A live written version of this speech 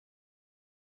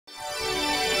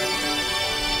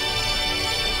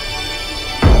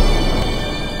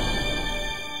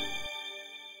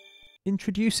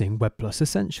Introducing WebPlus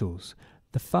Essentials,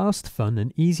 the fast, fun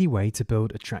and easy way to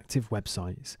build attractive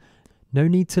websites. No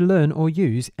need to learn or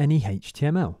use any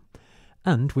HTML,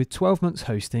 and with 12 months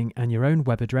hosting and your own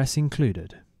web address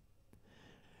included.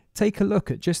 Take a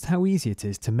look at just how easy it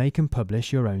is to make and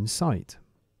publish your own site.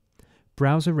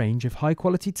 Browse a range of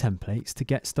high-quality templates to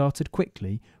get started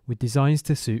quickly with designs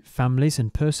to suit families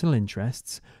and personal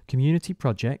interests, community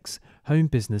projects, home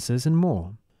businesses and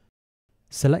more.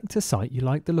 Select a site you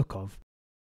like the look of.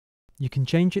 You can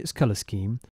change its colour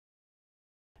scheme,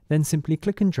 then simply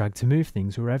click and drag to move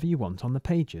things wherever you want on the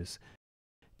pages.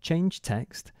 Change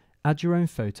text, add your own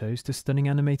photos to stunning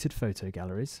animated photo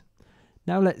galleries.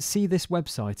 Now let's see this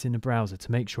website in a browser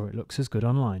to make sure it looks as good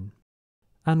online.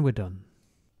 And we're done.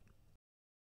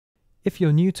 If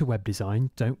you're new to web design,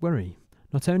 don't worry.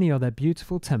 Not only are there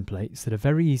beautiful templates that are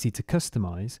very easy to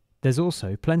customize, there's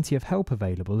also plenty of help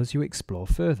available as you explore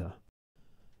further.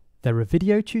 There are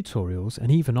video tutorials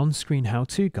and even on-screen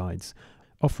how-to guides,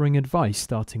 offering advice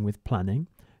starting with planning,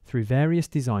 through various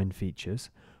design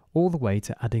features, all the way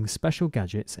to adding special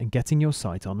gadgets and getting your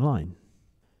site online.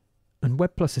 And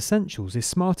WebPlus Essentials is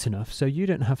smart enough so you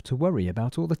don't have to worry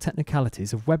about all the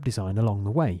technicalities of web design along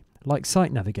the way, like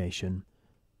site navigation.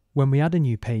 When we add a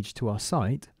new page to our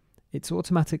site, it's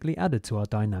automatically added to our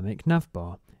dynamic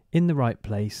navbar, in the right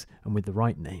place and with the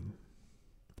right name.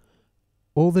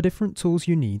 All the different tools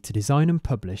you need to design and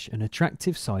publish an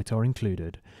attractive site are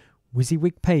included: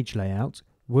 WYSIWYG page layout,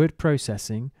 word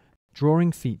processing,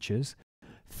 drawing features,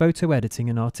 photo editing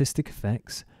and artistic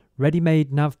effects,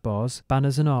 ready-made navbars,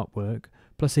 banners and artwork,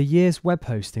 plus a year's web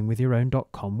hosting with your own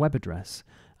 .com web address.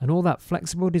 And all that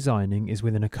flexible designing is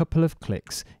within a couple of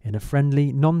clicks in a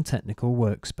friendly, non-technical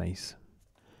workspace.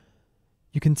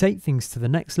 You can take things to the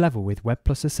next level with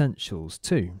WebPlus Essentials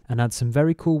too, and add some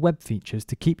very cool web features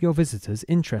to keep your visitors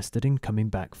interested in coming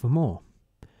back for more.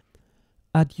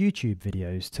 Add YouTube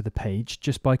videos to the page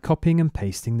just by copying and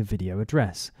pasting the video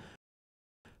address.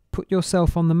 Put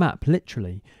yourself on the map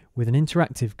literally with an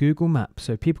interactive Google map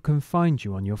so people can find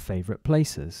you on your favourite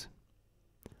places.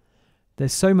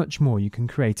 There's so much more you can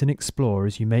create and explore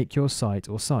as you make your site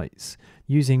or sites.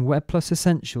 Using WebPlus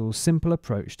Essentials' simple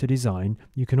approach to design,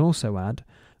 you can also add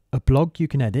a blog you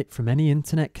can edit from any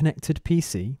internet-connected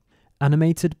PC,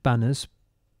 animated banners,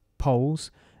 polls,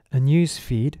 a news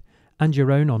feed, and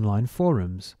your own online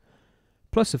forums.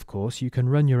 Plus, of course, you can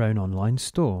run your own online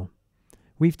store.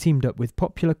 We've teamed up with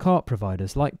popular cart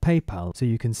providers like PayPal so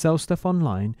you can sell stuff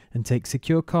online and take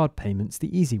secure card payments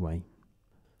the easy way.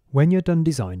 When you're done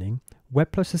designing,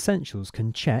 WebPlus Essentials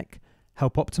can check,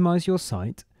 help optimize your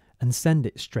site, and send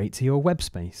it straight to your web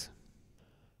space.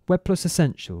 WebPlus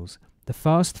Essentials, the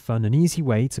fast, fun and easy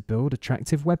way to build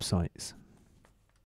attractive websites.